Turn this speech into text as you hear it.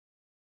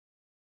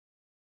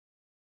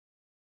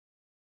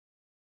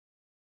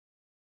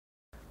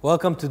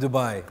Welcome to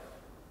Dubai.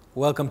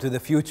 Welcome to the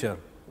future.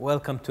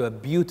 Welcome to a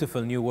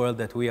beautiful new world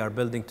that we are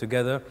building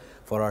together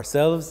for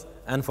ourselves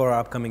and for our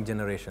upcoming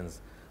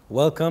generations.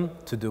 Welcome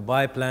to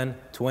Dubai Plan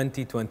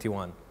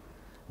 2021.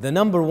 The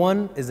number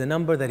one is a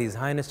number that His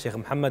Highness Sheikh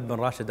Mohammed bin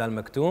Rashid Al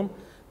Maktoum,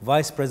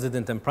 Vice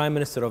President and Prime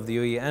Minister of the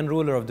UAE and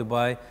ruler of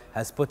Dubai,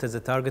 has put as a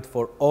target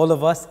for all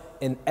of us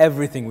in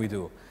everything we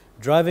do.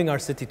 Driving our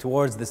city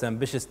towards this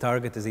ambitious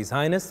target is His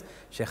Highness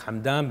Sheikh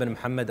Hamdan bin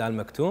Mohammed Al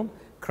Maktoum,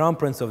 Crown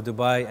Prince of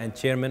Dubai and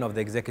Chairman of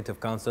the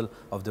Executive Council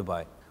of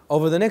Dubai.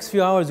 Over the next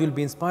few hours, you'll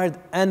be inspired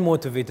and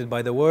motivated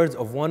by the words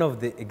of one of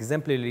the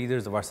exemplary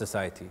leaders of our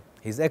society,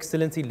 His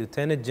Excellency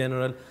Lieutenant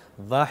General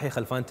Dhahi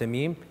Khalfan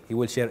Tamim. He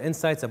will share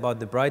insights about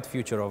the bright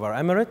future of our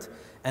emirate,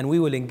 and we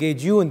will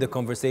engage you in the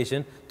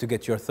conversation to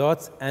get your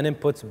thoughts and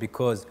inputs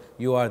because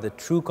you are the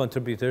true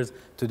contributors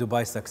to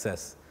Dubai's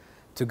success.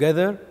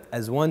 Together,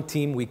 as one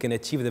team, we can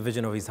achieve the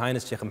vision of His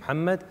Highness Sheikh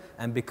Mohammed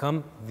and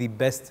become the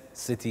best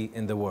city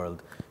in the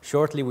world.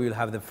 Shortly, we will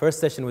have the first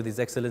session with His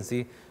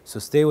Excellency, so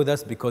stay with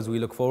us because we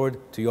look forward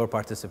to your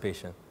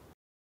participation.